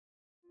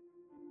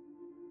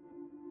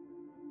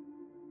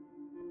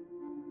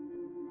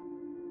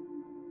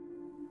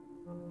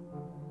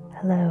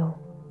Hello,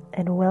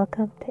 and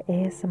welcome to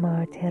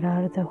ASMR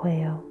Tirar de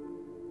Huello.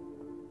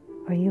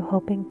 Are you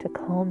hoping to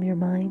calm your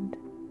mind,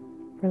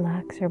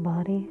 relax your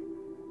body,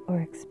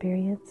 or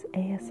experience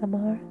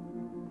ASMR?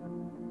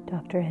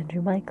 Dr.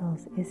 Andrew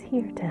Michaels is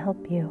here to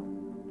help you.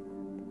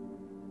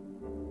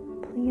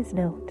 Please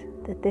note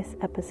that this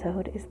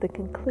episode is the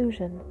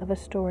conclusion of a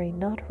story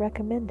not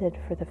recommended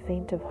for the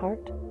faint of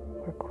heart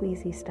or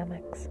queasy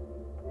stomachs.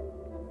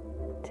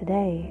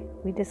 Today,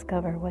 we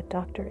discover what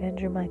Dr.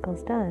 Andrew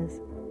Michaels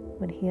does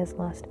when he has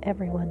lost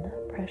everyone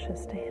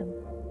precious to him.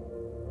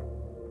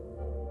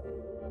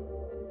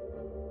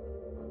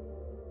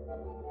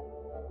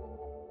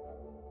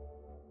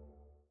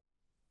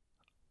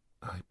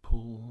 I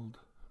pulled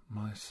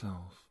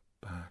myself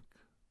back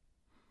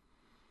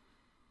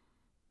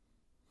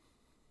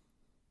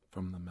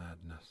from the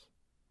madness.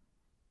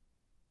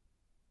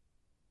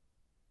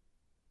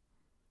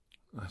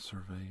 I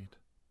surveyed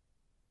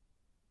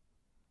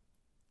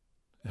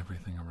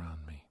everything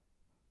around me.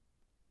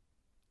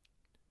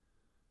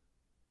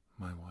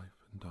 My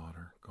wife and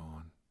daughter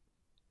gone.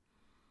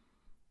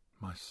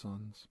 My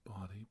son's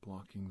body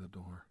blocking the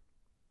door.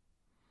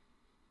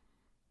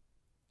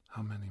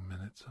 How many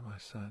minutes have I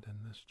sat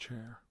in this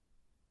chair?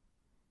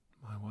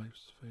 My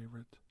wife's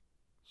favorite,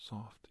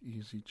 soft,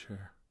 easy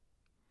chair,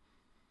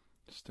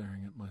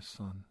 staring at my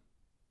son,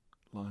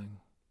 lying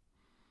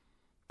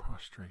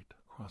prostrate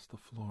across the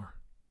floor.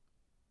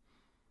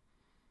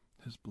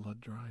 His blood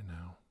dry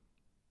now.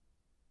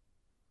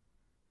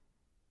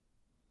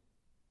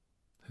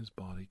 His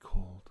body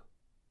cold.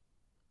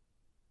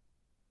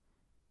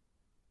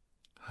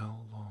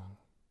 How long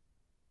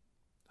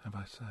have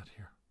I sat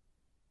here?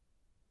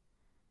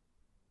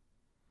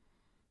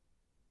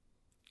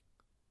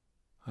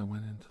 I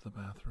went into the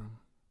bathroom,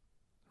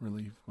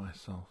 relieved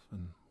myself,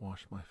 and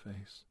washed my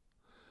face.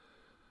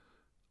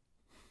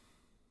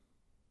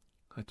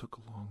 I took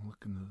a long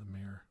look into the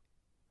mirror,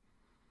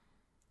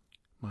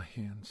 my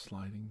hand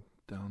sliding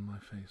down my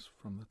face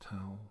from the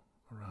towel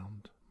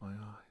around my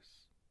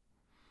eyes,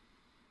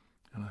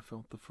 and I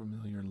felt the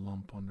familiar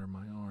lump under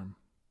my arm.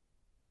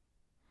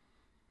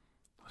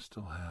 I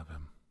still have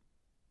him.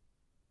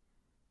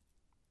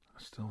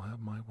 I still have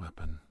my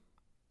weapon.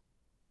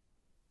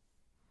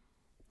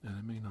 And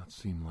it may not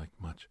seem like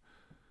much,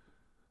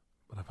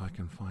 but if I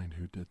can find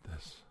who did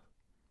this,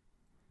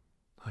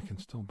 I can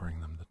still bring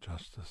them to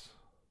justice.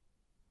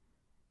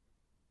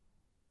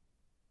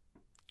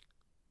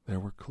 There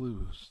were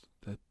clues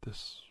that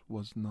this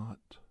was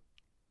not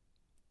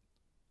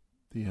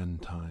the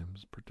end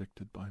times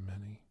predicted by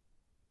many.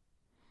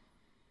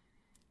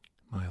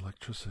 My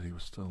electricity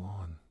was still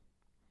on.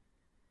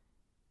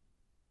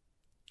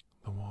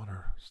 The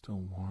water still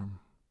warm.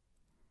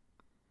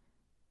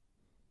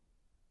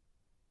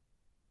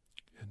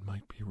 It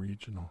might be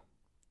regional.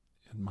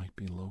 It might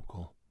be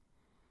local.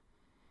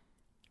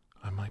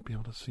 I might be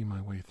able to see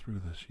my way through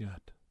this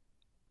yet.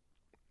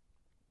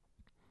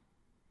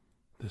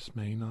 This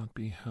may not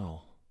be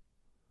hell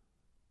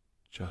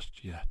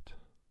just yet.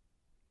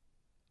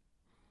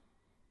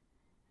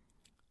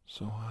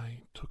 So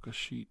I took a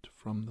sheet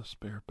from the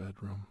spare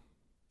bedroom,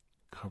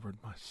 covered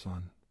my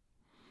son,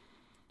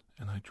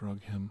 and I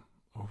drug him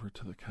over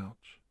to the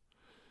couch.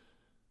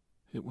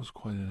 It was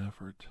quite an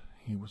effort.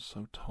 He was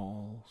so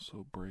tall,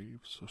 so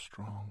brave, so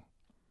strong,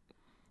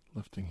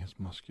 lifting his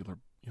muscular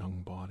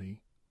young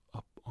body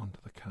up onto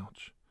the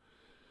couch.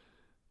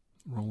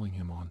 Rolling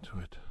him onto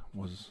it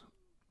was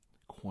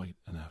quite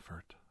an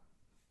effort.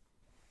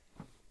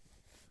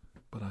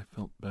 But I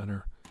felt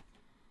better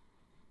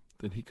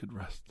that he could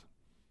rest.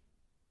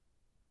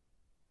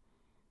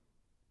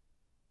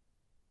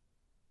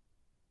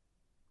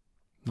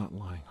 Not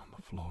lying on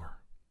the floor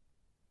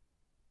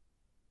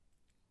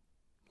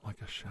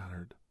like a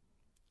shattered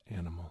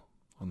animal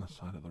on the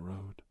side of the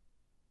road.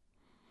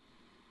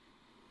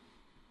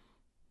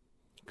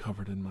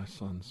 Covered in my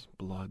son's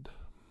blood,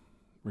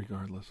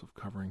 regardless of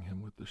covering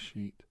him with the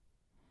sheet,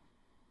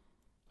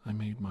 I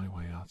made my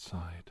way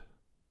outside,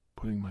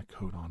 putting my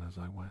coat on as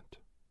I went.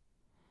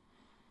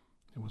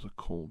 It was a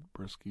cold,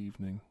 brisk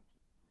evening.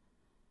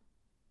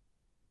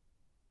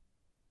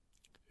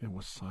 It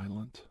was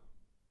silent.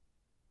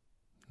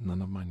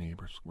 None of my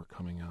neighbors were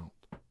coming out.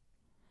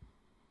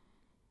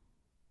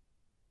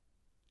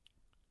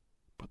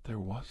 But there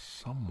was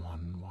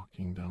someone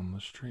walking down the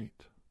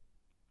street.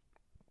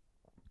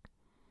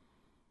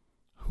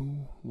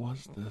 Who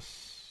was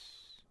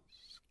this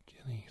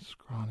skinny,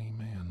 scrawny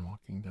man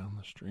walking down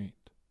the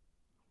street?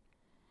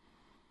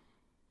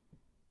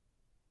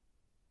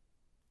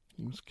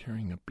 He was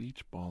carrying a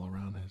beach ball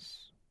around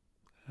his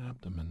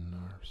abdomen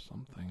or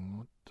something.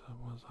 What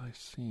was I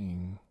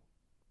seeing?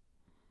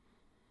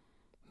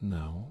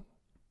 No,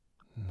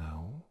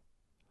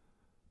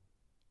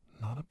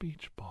 not a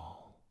beach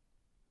ball.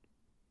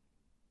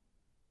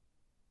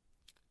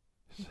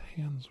 His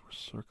hands were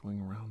circling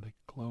around a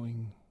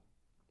glowing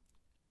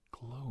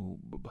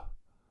globe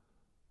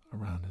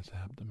around his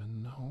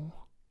abdomen. No.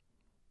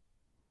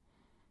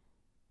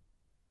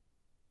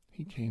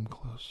 He came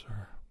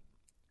closer.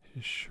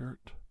 His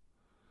shirt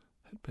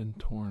had been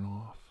torn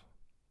off,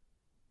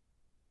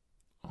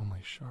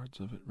 Only shards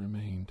of it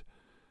remained,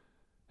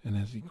 and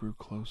as he grew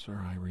closer,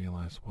 I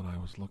realized what I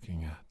was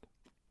looking at.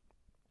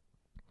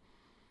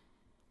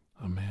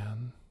 A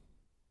man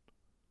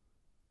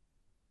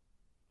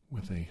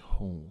with a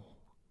hole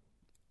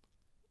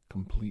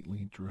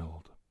completely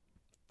drilled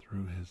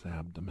through his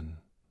abdomen.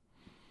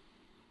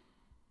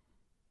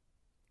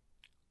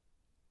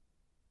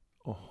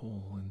 A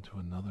hole into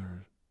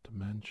another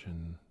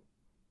dimension,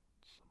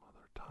 some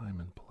other time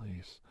and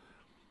place.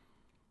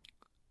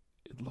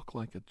 It looked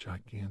like a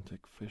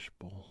gigantic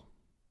fishbowl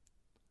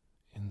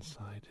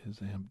inside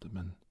his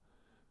abdomen,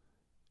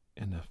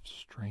 and a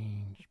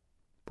strange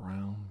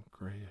brown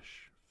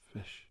grayish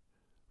fish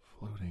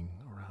floating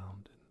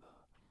around in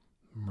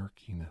the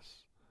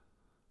murkiness,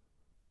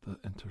 the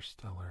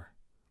interstellar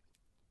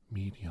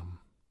medium.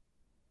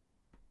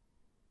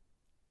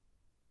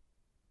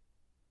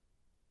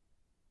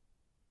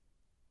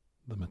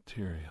 The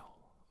material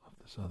of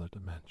this other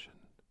dimension,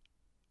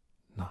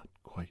 not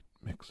quite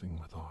mixing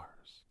with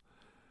ours.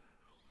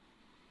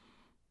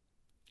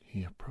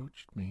 He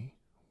approached me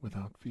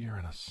without fear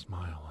and a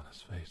smile on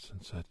his face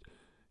and said,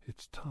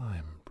 "It's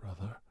time,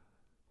 brother.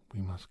 We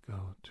must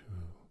go to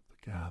the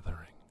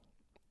gathering,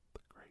 the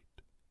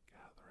great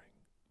gathering.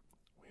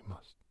 We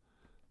must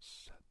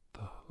set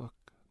the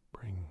hook,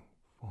 bring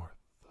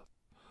forth the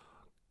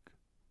thug,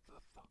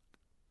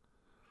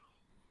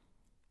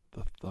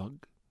 the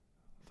thug,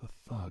 the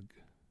thug,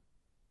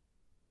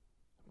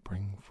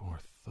 bring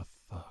forth the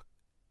thug.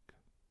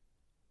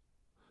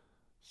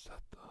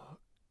 Set the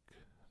hook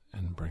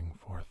and bring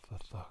forth the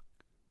thug."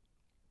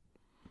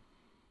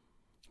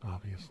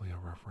 Obviously a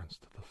reference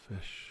to the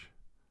fish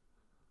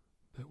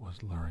that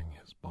was luring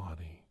his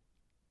body,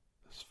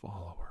 this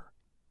follower,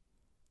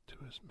 to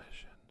his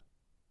mission.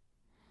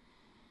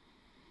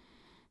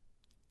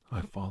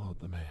 I followed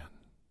the man.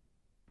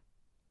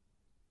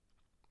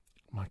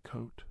 My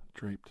coat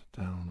draped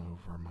down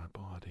over my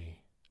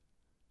body.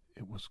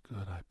 It was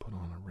good I put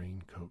on a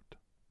raincoat,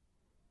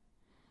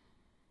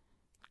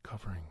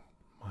 covering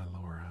my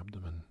lower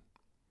abdomen.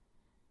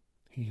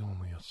 He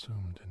only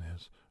assumed in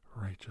his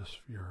righteous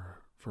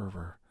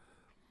fervor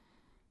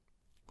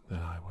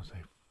that I was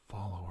a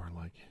follower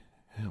like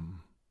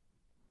him.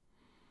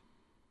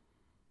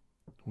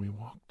 We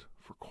walked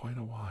for quite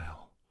a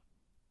while.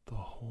 The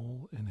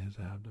hole in his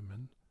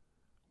abdomen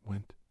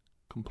went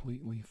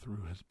completely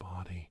through his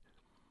body.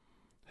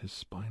 His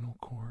spinal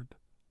cord,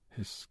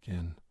 his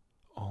skin,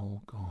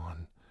 all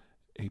gone.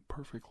 A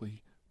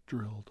perfectly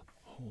drilled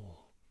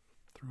hole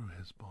through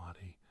his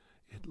body.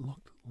 It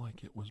looked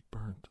like it was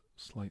burnt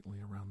slightly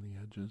around the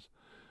edges.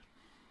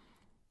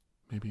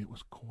 Maybe it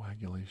was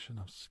coagulation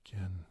of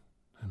skin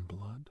and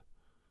blood.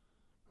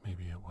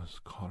 Maybe it was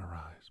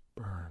cauterized,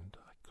 burned.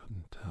 I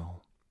couldn't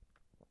tell.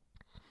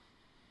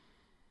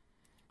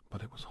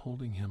 But it was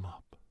holding him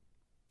up,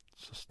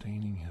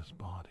 sustaining his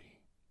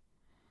body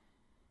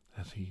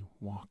as he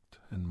walked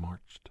and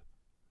marched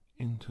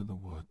into the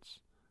woods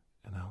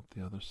and out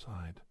the other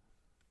side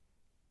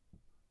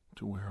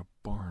to where a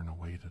barn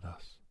awaited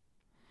us.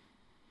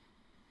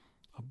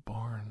 A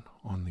barn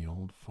on the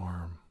old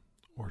farm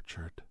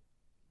orchard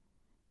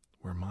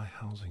where my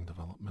housing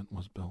development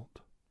was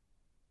built.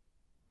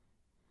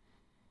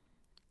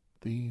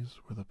 These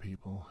were the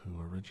people who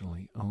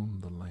originally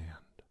owned the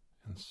land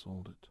and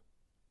sold it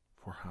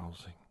for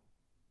housing.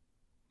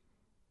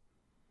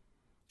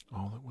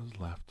 All that was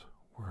left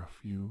were a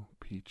few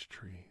peach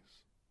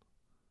trees,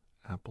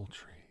 apple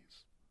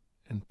trees,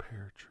 and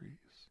pear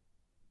trees.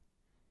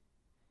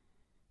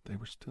 They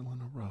were still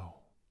in a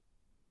row,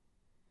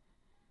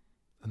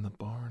 and the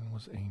barn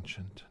was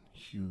ancient and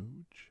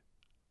huge.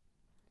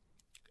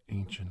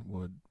 Ancient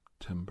wood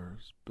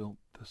timbers built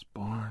this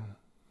barn.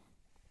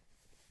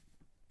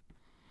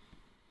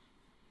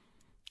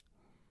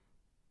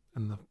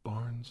 And the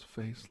barn's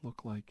face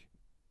looked like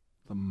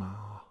the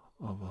maw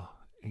of an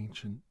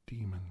ancient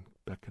demon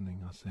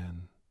beckoning us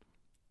in.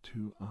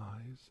 2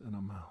 eyes and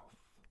a mouth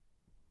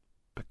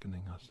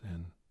beckoning us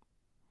in.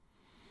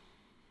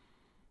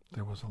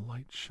 There was a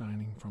light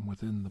shining from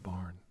within the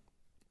barn,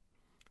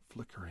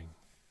 flickering.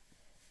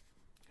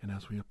 And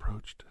as we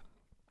approached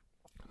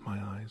it,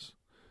 my eyes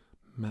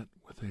met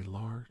with a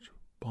large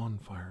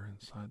bonfire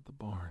inside the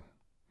barn.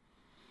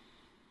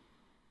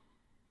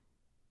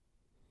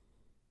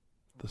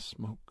 The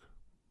smoke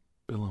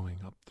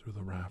billowing up through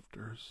the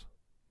rafters,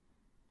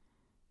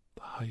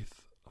 the height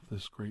of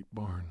this great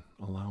barn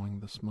allowing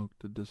the smoke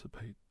to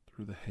dissipate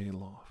through the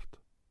hayloft.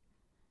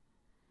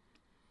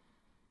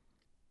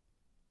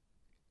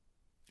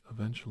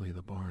 Eventually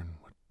the barn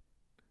would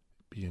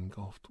be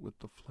engulfed with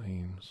the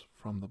flames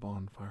from the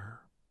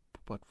bonfire,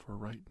 but for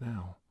right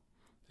now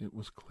it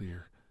was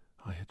clear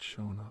I had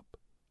shown up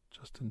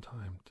just in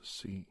time to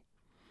see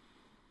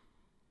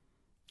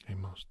a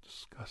most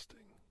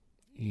disgusting,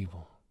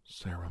 evil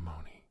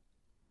ceremony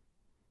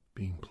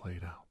being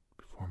played out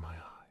before my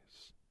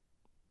eyes.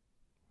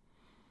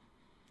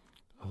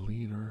 A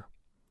leader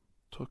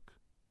took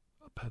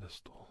a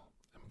pedestal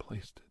and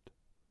placed it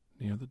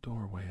near the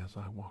doorway as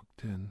I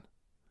walked in.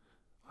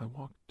 I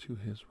walked to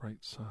his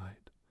right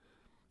side.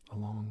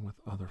 along with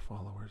other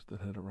followers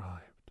that had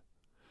arrived.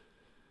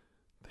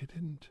 They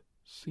didn't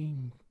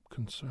seem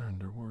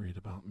concerned or worried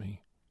about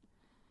me.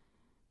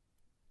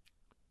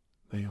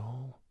 They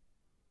all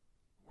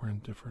were in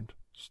different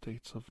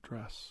states of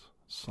dress.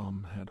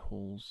 Some had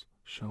holes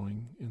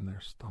showing in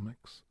their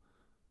stomachs.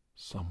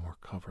 Some were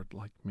covered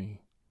like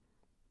me.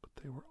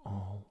 But they were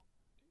all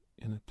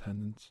in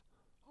attendance,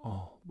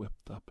 all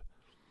whipped up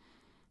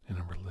in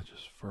a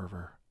religious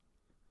fervor,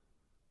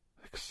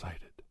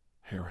 excited,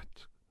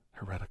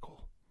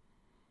 heretical,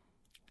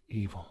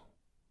 evil.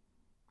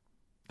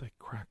 They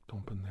cracked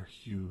open their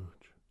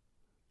huge,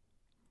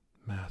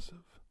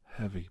 massive,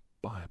 heavy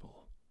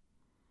Bible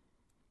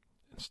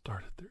and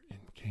started their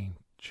incaned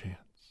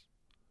chants.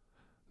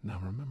 Now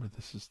remember,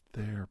 this is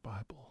their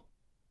Bible,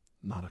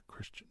 not a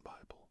Christian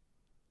Bible,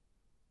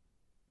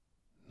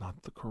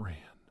 not the Quran,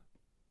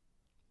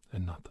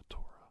 and not the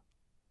Torah.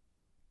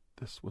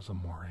 This was a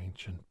more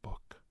ancient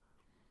book,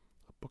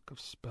 a book of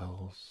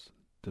spells,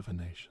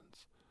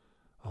 divinations,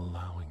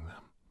 allowing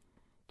them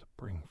to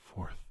bring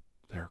forth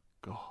their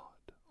God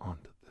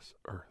onto this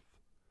earth.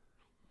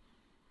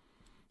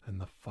 And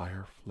the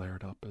fire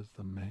flared up as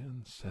the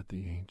man said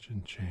the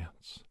ancient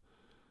chants,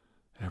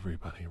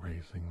 everybody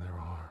raising their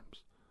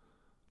arms,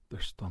 their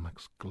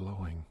stomachs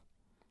glowing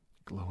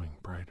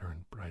brighter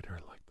and brighter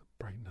like the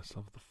brightness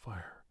of the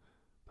fire,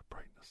 the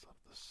brightness of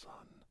the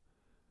sun.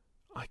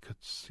 I could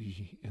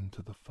see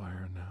into the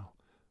fire now.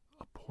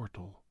 A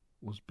portal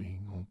was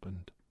being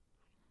opened.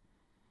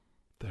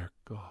 Their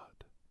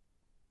God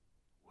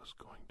was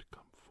going to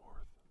come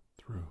forth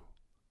through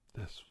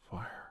this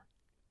fire.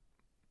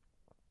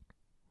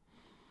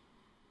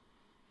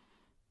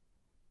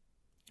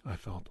 I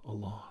felt a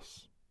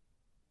loss.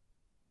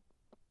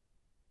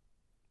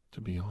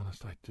 To be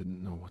honest, I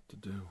didn't know what to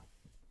do.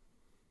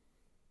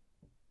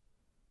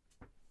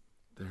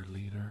 Their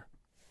leader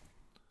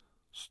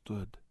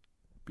stood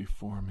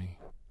before me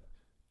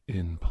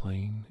in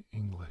plain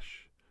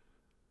English,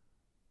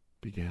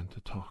 began to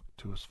talk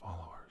to his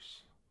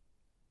followers.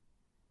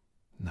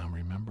 Now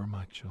remember,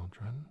 my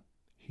children,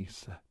 he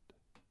said,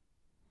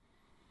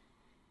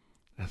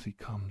 as he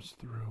comes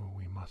through,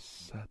 we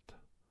must set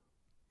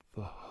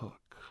the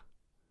hook.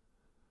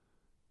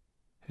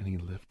 And he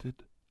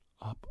lifted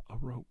up a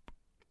rope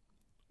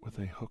with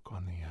a hook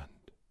on the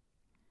end.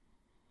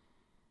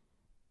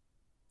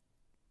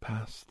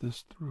 Pass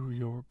this through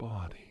your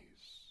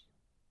bodies.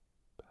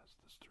 Pass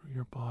this through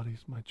your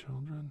bodies, my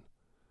children.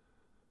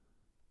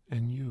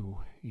 And you,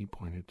 he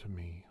pointed to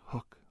me,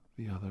 hook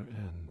the other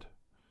end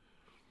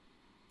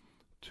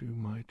to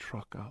my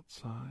truck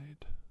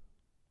outside.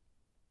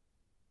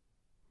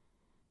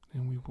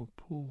 And we will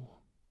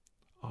pull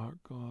our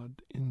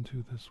God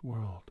into this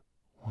world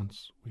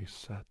once we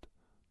set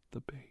the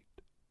bait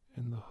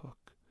and the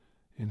hook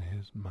in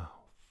his mouth.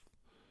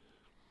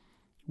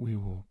 We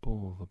will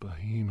pull the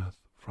behemoth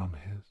from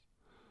his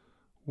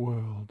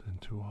world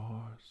into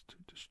ours to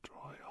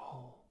destroy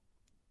all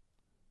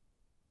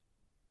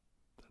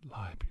that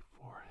lie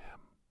before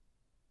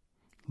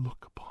him.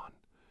 Look upon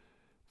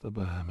the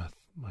behemoth,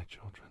 my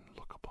children,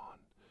 look upon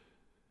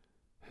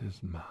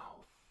his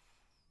mouth.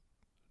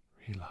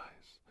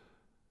 Realize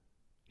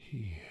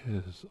he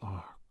is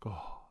our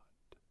God.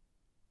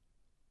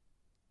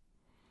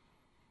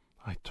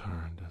 I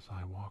turned as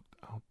I walked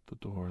out the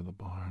door of the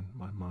barn,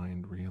 my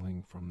mind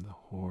reeling from the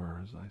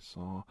horrors I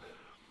saw,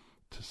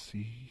 to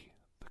see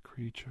the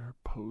creature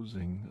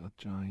posing a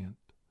giant,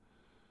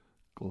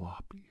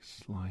 gloppy,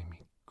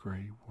 slimy,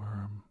 gray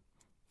worm,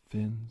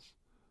 fins,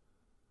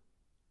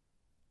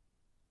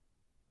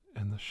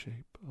 and the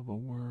shape of a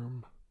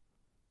worm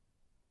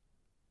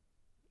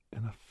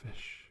and a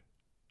fish.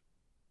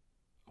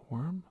 A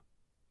worm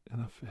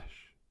and a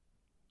fish.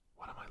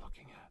 What am I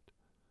looking at?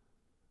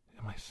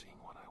 Am I seeing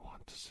what I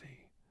want to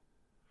see?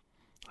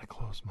 I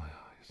closed my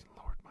eyes and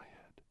lowered my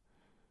head.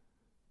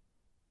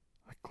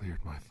 I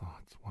cleared my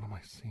thoughts. What am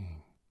I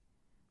seeing?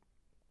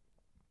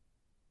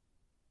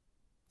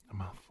 A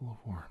mouthful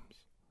of worms.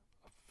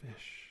 A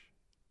fish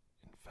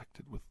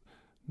infected with...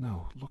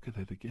 No, look at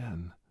it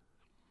again.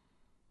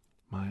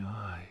 My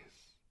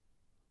eyes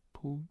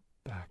pulled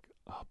back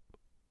up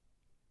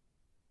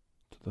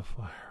to the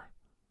fire.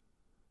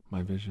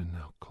 My vision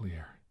now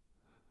clear.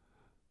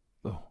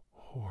 The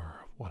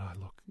horror of what I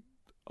looked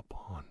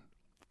upon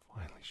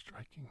finally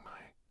striking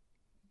my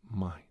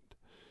mind.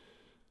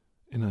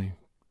 And I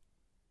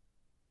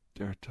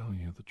dare tell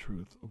you the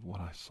truth of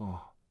what I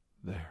saw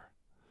there.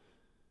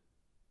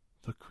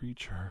 The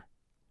creature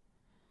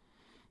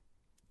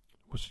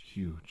was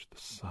huge, the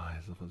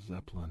size of a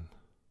Zeppelin,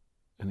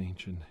 an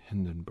ancient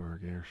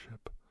Hindenburg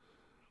airship.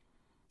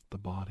 The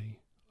body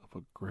of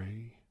a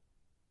gray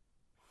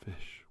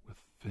fish with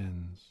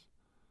fins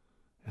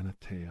and a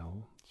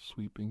tail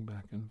sweeping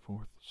back and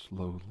forth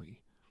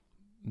slowly,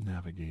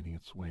 navigating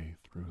its way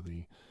through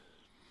the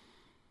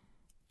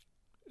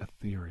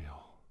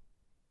ethereal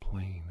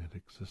plane it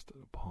existed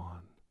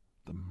upon,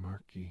 the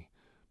murky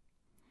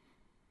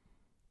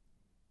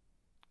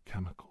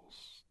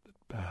chemicals that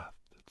bathed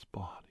its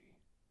body,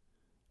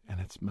 and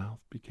its mouth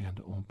began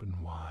to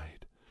open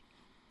wide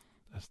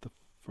as the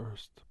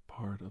first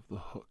part of the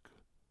hook,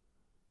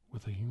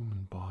 with a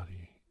human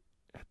body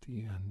at the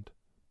end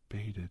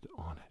baited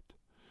on it,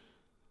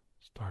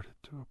 started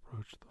to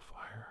approach the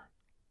fire.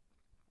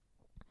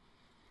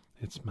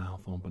 Its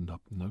mouth opened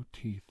up, no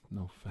teeth,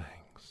 no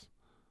fangs,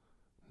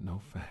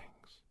 no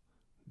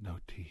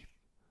teeth,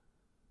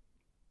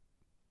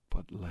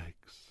 but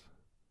legs.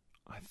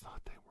 I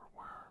thought they were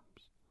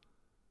worms,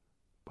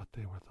 but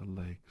they were the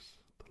legs.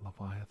 The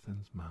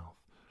Leviathan's mouth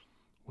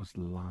was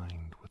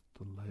lined with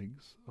the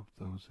legs of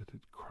those it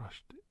had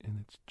crushed in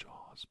its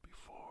jaws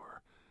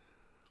before.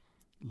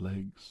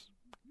 Legs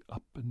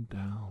up and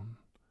down,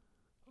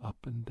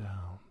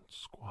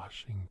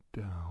 squashing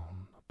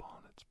down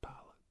upon its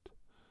palate,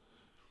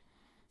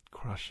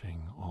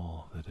 crushing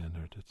all that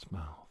entered its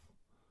mouth,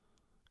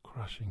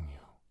 crushing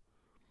you,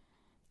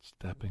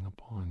 stepping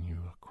upon you,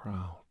 a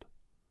crowd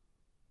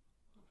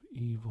of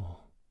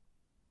evil,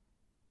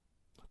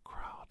 a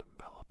crowd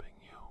enveloping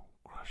you,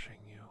 crushing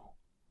you,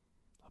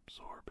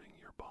 absorbing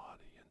your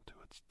body into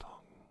its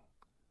tongue,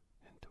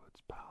 into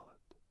its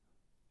palate,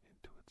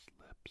 into its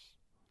lips.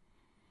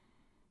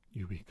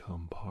 You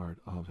become part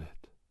of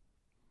it.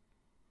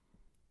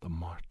 The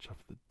march of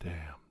the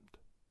damned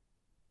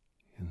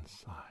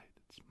inside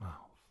its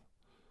mouth.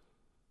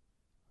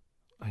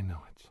 I know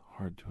it's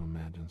hard to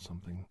imagine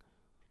something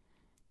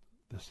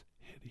this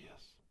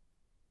hideous,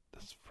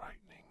 this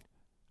frightening,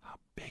 how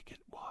big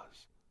it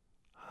was,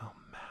 how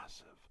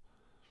massive.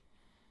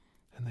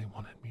 And they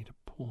wanted me to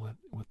pull it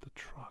with the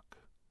truck.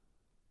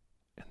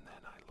 And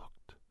then I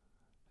looked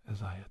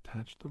as I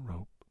attached the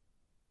rope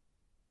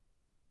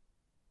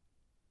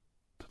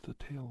to the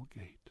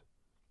tailgate,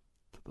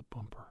 to the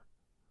bumper.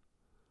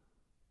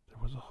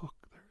 There was a hook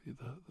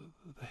there,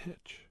 the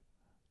hitch.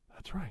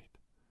 That's right.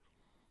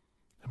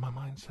 And my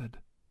mind said,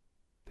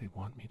 they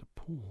want me to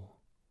pull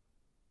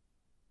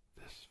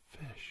this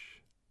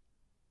fish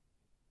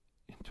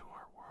into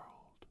our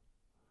world.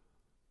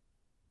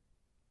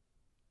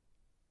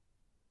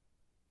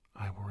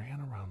 I ran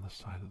around the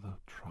side of the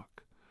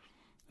truck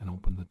and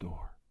opened the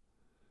door,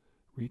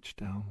 reached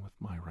down with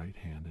my right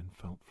hand and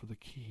felt for the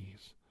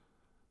keys.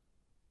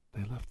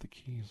 They left the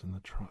keys in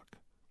the truck.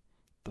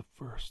 The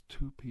first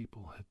two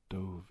people had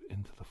dove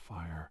into the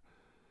fire,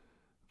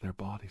 their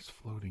bodies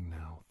floating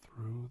now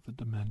through the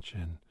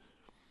dimension,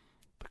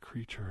 the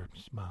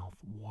creature's mouth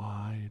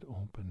wide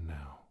open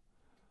now,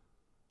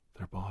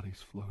 their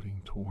bodies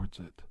floating towards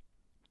it.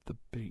 The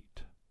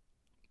bait,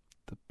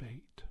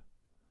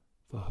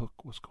 the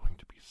hook was going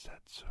to be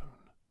set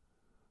soon.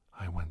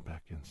 I went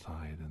back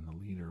inside, and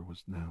the leader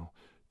was now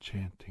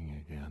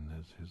chanting again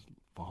as his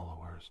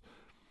followers,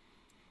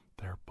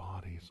 their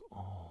bodies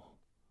all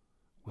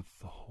with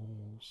the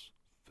holes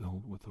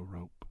filled with a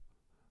rope,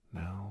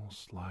 now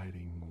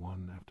sliding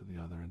one after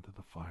the other into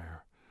the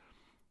fire.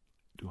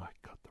 Do I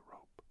cut the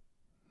rope?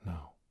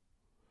 No.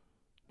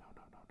 No.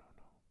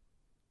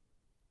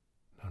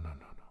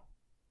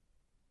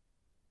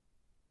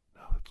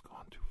 No, it's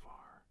gone too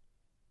far.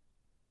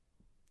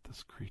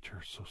 This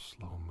creature so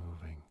slow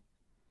moving.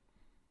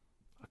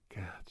 A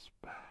gas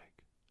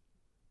bag.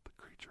 The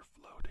creature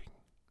floating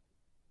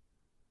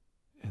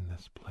in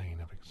this plane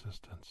of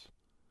existence,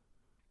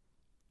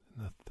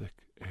 in the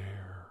thick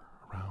air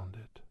around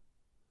it.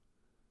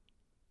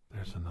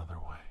 There's another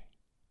way.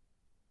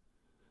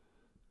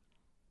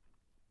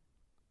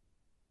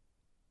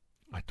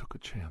 I took a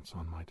chance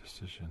on my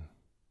decision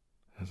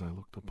as I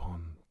looked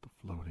upon the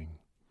floating,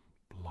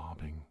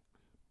 blobbing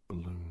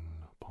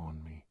balloon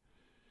upon me,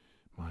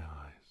 my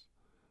eyes,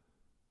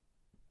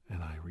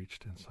 and I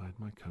reached inside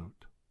my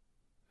coat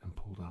and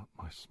pulled out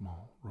my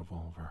small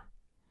revolver.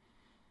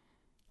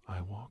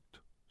 I walked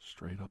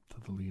straight up to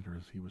the leader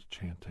as he was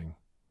chanting.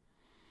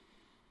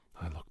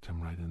 I looked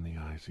him right in the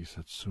eyes. He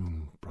said,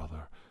 "Soon,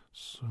 brother,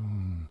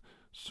 soon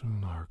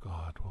our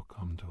God will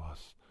come to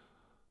us.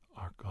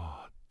 Our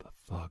God, the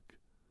thug."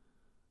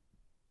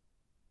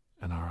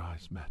 And our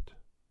eyes met,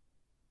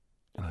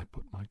 and I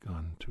put my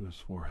gun to his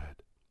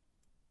forehead,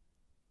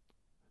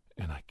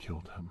 and I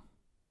killed him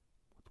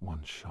with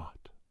one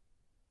shot.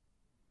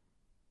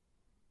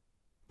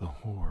 The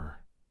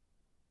horror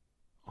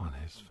on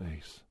his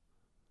face,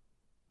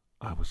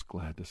 I was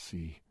glad to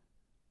see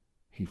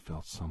he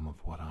felt some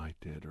of what I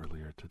did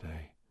earlier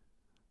today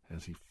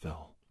as he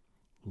fell,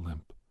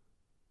 limp,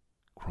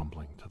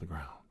 crumbling to the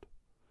ground.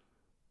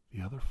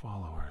 The other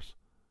followers,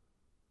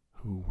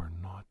 who were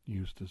not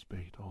used as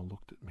bait, all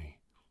looked at me,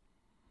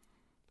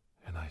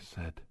 and I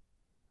said,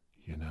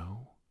 "You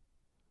know,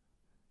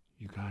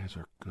 you guys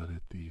are good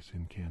at these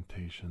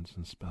incantations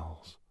and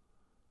spells,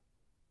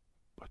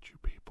 but you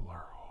people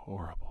are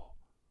horrible,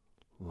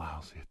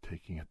 lousy at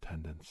taking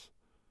attendance."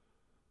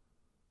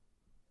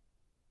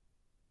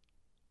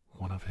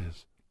 One of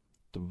his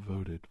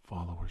devoted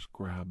followers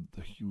grabbed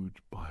the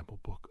huge Bible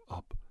book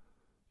up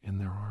in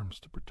their arms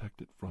to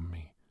protect it from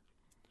me.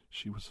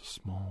 She was a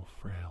small,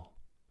 frail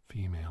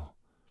female,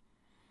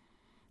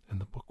 and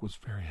the book was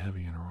very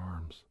heavy in her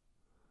arms.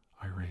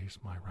 I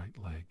raised my right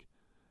leg,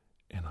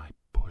 and I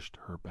pushed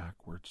her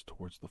backwards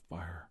towards the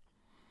fire.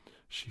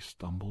 She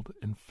stumbled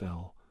and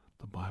fell.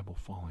 the Bible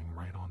falling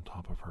right on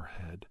top of her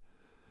head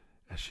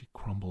as she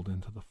crumbled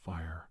into the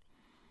fire.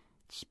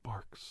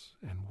 Sparks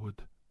and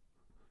wood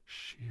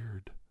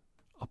sheared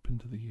up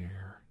into the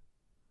air,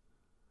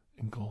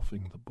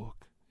 engulfing the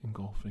book,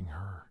 engulfing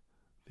her,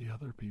 the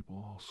other people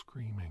all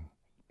screaming.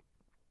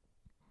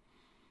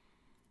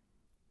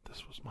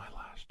 This was my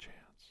last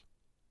chance.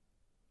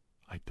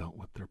 I dealt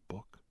with their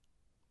book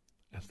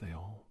as they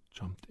all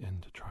jumped in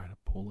to try to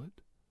pull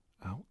it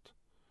out.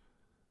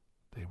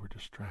 They were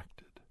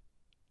distracted.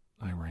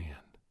 I ran.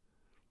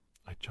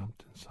 I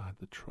jumped inside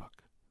the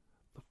truck.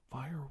 The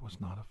fire was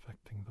not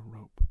affecting the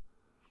rope.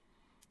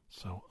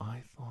 So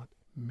I thought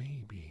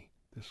maybe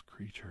this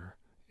creature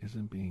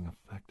isn't being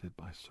affected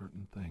by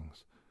certain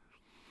things.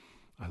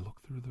 I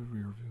looked through the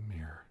rearview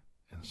mirror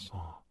and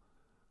saw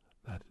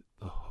that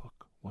the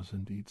hook was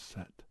indeed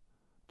set.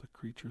 The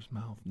creature's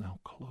mouth now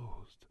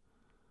closed.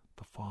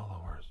 The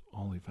followers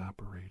all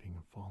evaporating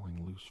and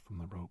falling loose from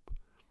the rope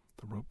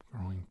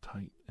growing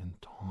tight and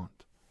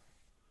taut.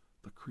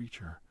 The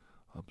creature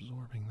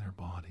absorbing their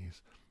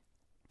bodies,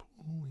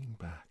 pulling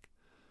back.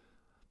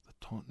 The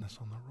tautness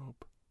on the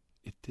rope,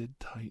 it did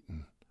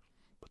tighten,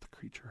 but the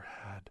creature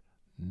had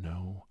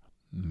no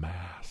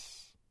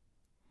mass.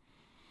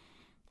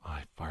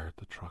 I fired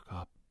the truck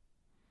up.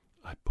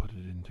 I put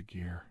it into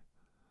gear.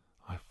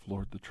 I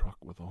floored the truck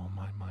with all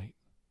my might.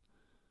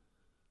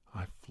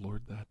 I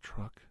floored that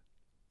truck,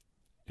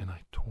 and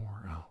I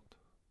tore out,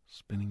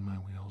 spinning my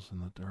wheels in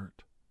the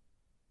dirt.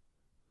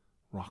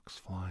 Rocks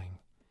flying,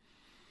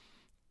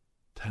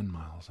 10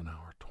 miles an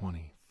hour,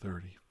 20,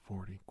 30,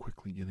 40,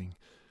 quickly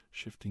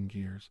shifting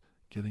gears,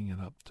 getting it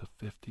up to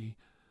 50,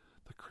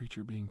 the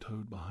creature being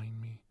towed behind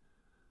me,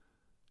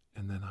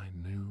 and then I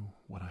knew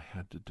what I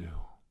had to do.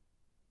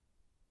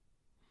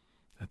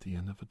 At the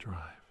end of a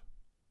drive,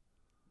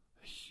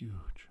 a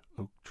huge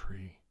oak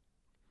tree.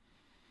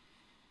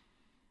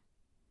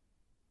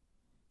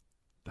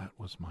 That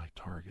was my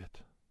target.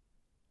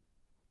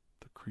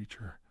 The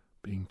creature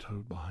being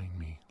towed behind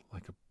me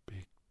like a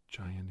big,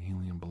 giant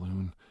helium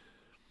balloon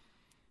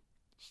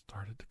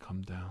started to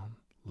come down,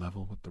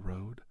 level with the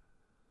road.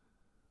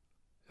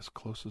 As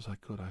close as I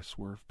could, I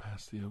swerved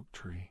past the oak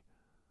tree,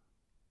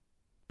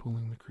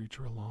 pulling the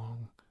creature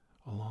along,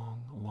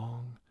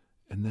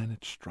 and then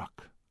it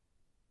struck.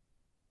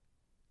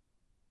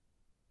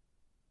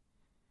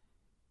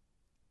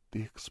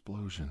 The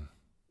explosion.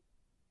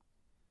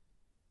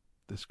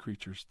 This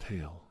creature's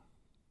tail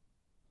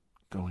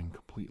going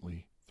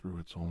completely through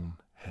its own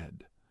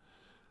head.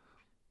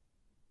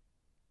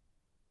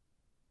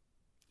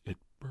 It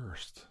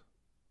burst.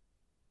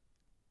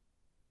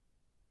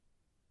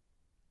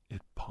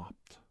 It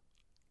popped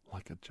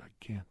like a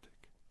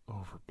gigantic,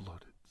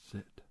 overbloated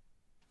zit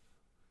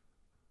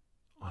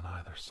on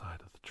either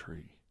side of the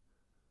tree.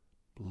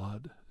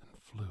 Blood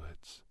and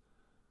fluids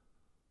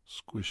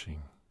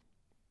squishing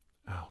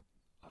out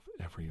of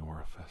every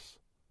orifice.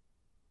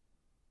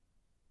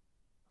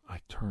 I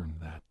turned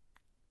that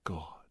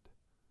God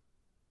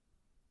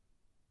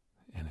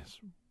and his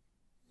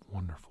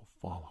wonderful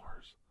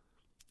followers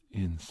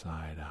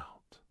inside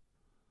out.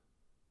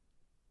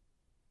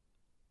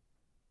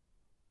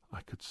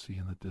 I could see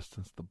in the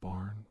distance the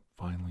barn,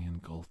 finally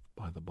engulfed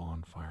by the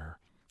bonfire,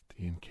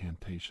 the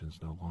incantations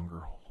no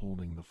longer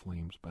holding the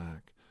flames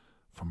back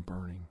from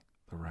burning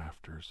the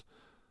rafters.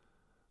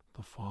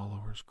 The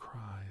followers'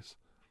 cries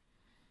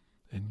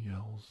and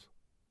yells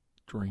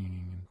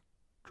draining and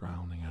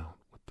drowning out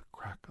with the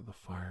crack of the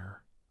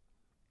fire.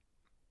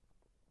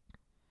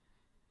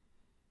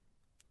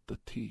 The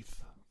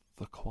teeth,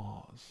 the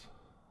claws,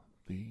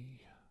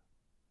 the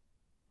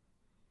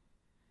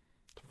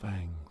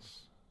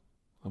fangs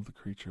of the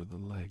creature, the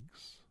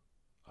legs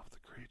of the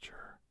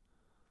creature,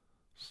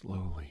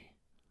 slowly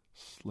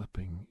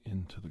slipping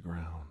into the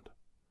ground,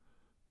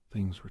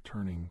 things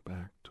returning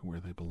back to where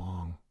they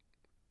belong.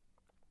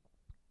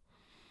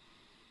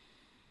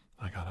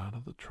 I got out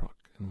of the truck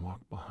and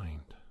walked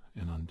behind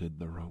and undid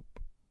the rope.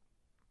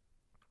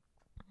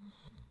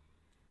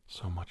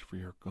 So much for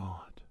your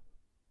God.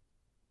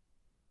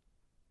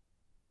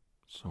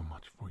 So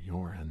much for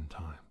your end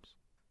times.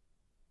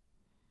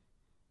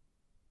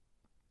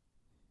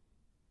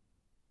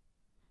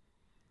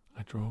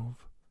 I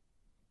drove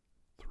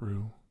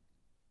through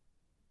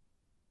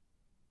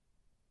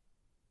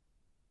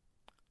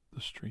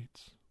the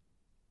streets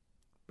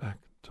back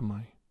to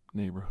my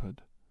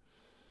neighborhood,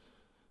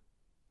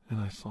 and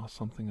I saw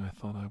something I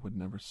thought I would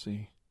never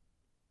see.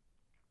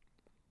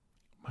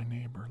 My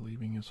neighbor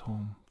leaving his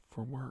home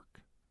for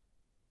work.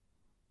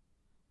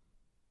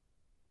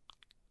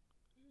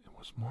 It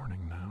was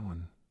morning now,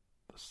 and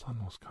the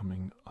sun was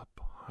coming up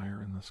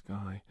higher in the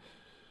sky.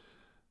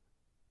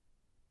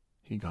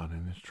 He got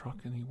in his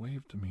truck and he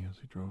waved to me as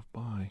he drove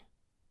by.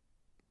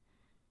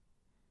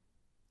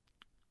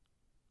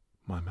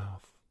 My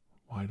mouth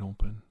wide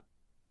open,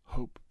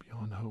 hope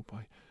beyond hope,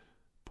 I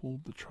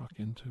pulled the truck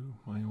into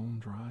my own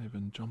drive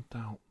and jumped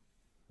out.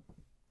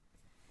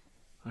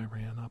 I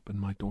ran up and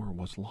my door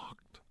was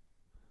locked.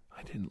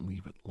 I didn't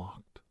leave it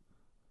locked.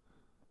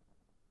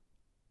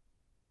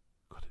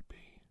 Could it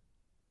be?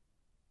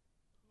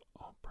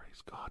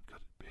 praise God, could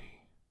it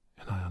be?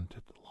 And I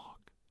undid the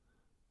lock,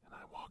 and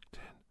I walked in.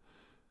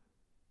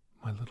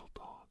 My little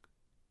dog,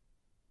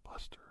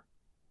 Buster,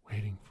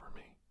 waiting for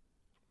me,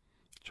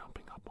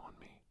 jumping up on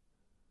me,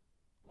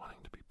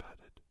 wanting to be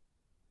petted.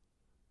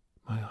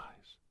 My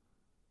eyes,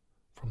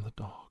 from the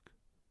dog,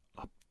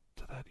 up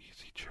to that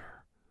easy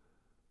chair,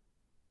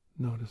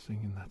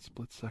 noticing in that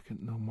split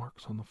second no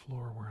marks on the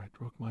floor where I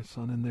drug my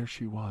son, and there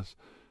she was,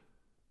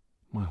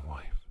 my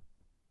wife.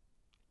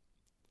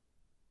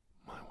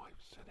 My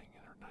wife sitting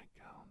in her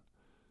nightgown,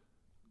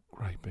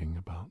 griping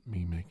about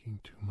me making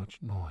too much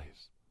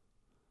noise,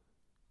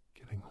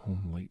 getting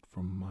home late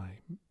from my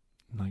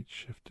night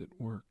shift at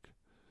work,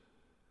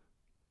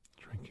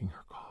 drinking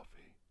her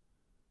coffee.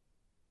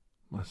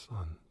 My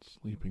son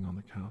sleeping on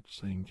the couch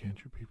saying,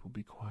 "Can't you people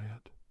be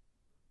quiet?"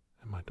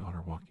 And my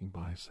daughter walking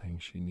by saying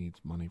she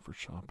needs money for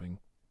shopping.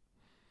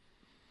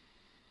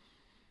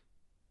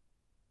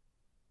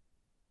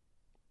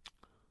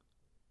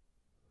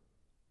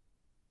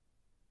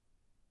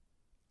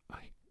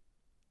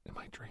 Am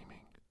I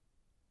dreaming?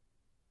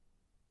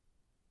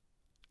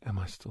 Am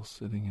I still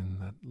sitting in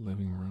that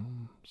living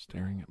room,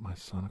 staring at my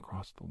son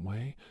across the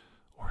way?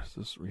 Or is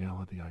this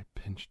reality? I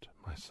pinched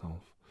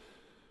myself.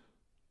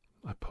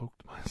 I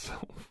poked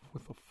myself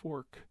with a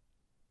fork.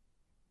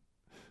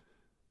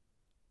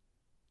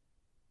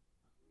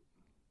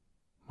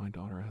 My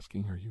daughter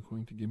asking, "Are you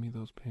going to give me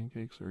those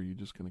pancakes, or are you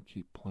just going to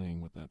keep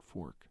playing with that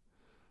fork?"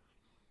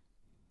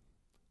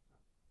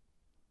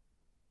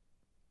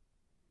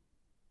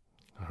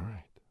 All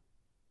right.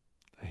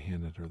 I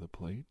handed her the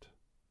plate,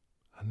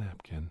 a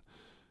napkin,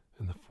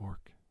 and the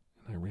fork,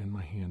 and I ran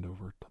my hand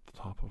over to the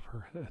top of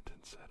her head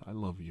and said, "I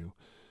love you,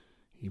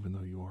 even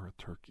though you are a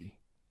turkey."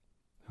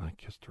 And I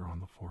kissed her on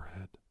the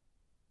forehead,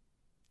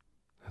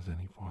 as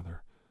any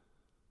father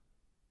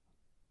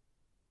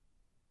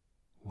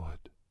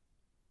would.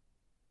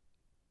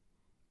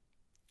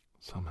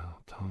 Somehow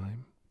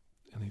time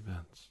and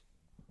events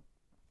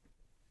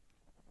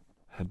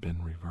had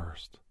been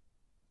reversed.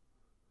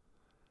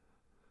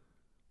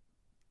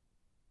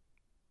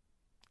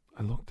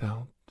 I looked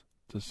out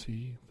to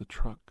see the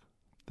truck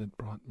that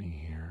brought me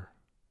here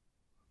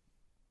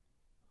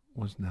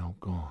was now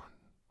gone.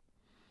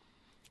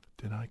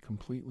 Did I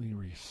completely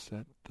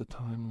reset the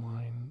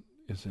timeline?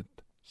 Is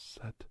it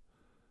set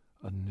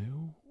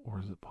anew, or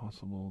is it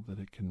possible that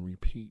it can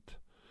repeat?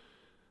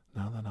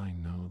 Now that I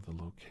know the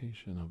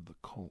location of the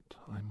cult,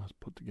 I must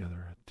put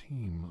together a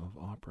team of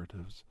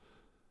operatives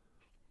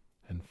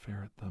and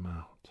ferret them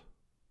out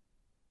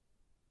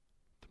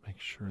to make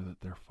sure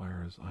that their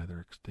fire is either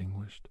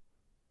extinguished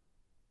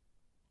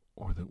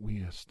or that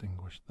we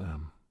extinguish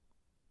them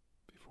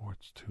before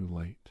it's too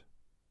late.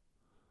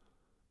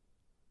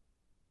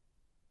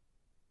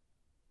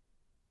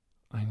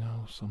 I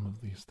know some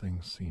of these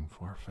things seem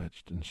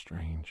far-fetched and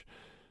strange,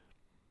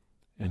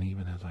 and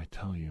even as I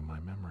tell you my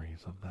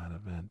memories of that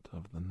event,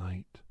 of the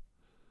night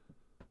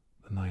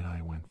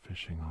I went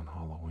fishing on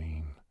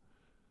Halloween,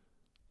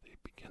 they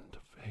begin to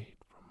fade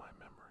from my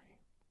memory.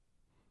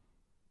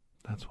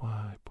 That's why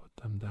I put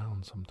them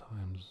down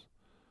sometimes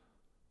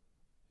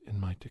in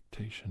my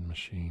dictation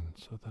machine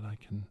so that I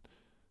can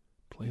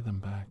play them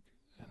back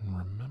and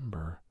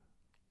remember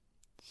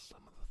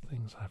some of the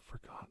things I've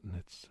forgotten.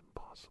 It's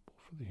impossible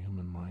for the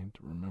human mind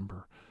to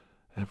remember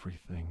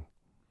everything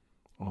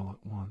all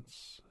at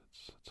once.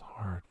 It's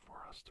hard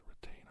for us to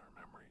retain our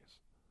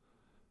memories.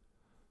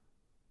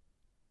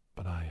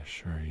 But I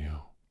assure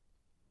you,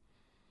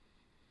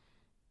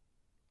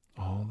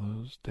 all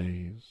those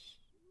days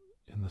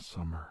in the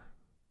summer,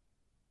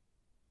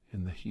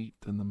 in the heat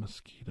and the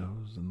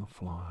mosquitoes and the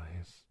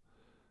flies,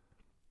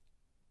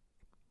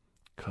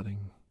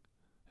 cutting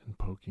and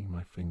poking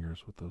my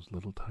fingers with those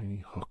little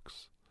tiny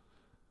hooks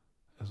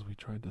as we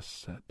tried to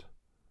set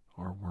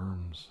our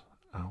worms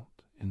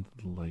out into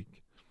the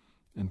lake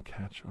and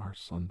catch our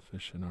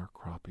sunfish and our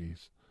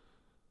crappies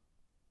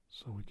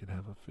so we could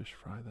have a fish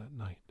fry that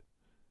night.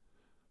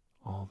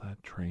 All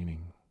that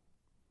training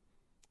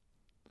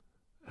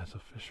as a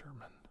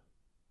fisherman,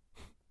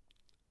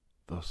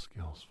 those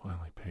skills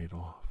finally paid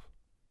off.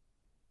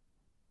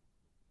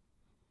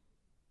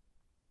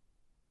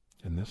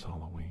 And this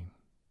Halloween,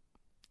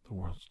 the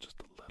world's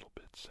just a little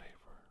bit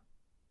safer.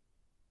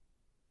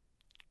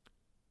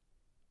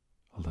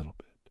 A little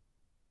bit.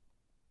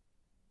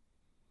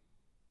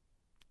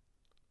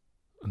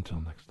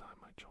 Until next time,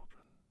 my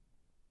children.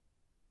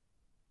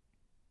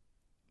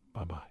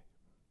 Bye-bye.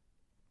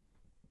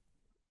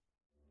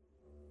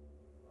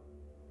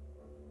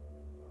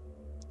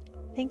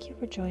 Thank you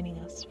for joining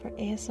us for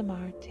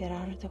ASMR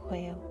Tirar de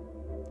Juego.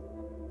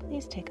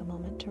 Please take a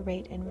moment to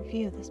rate and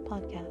review this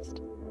podcast.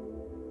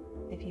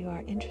 If you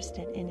are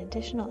interested in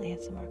additional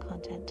ASMR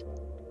content,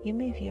 you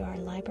may view our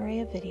library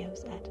of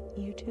videos at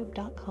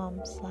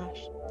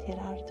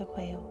youtube.com/Tirar de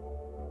Juego.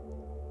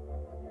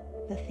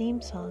 The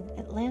theme song,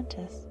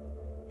 Atlantis,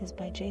 is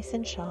by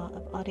Jason Shaw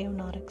of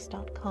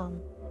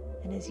Audionautics.com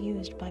and is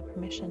used by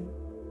permission.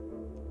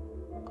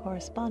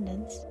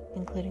 Correspondence,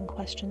 including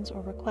questions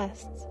or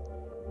requests,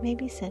 may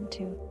be sent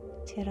to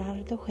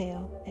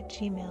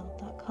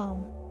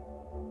tirardejuego@gmail.com.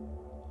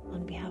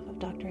 On behalf of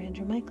Dr.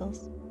 Andrew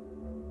Michaels,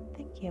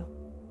 thank you.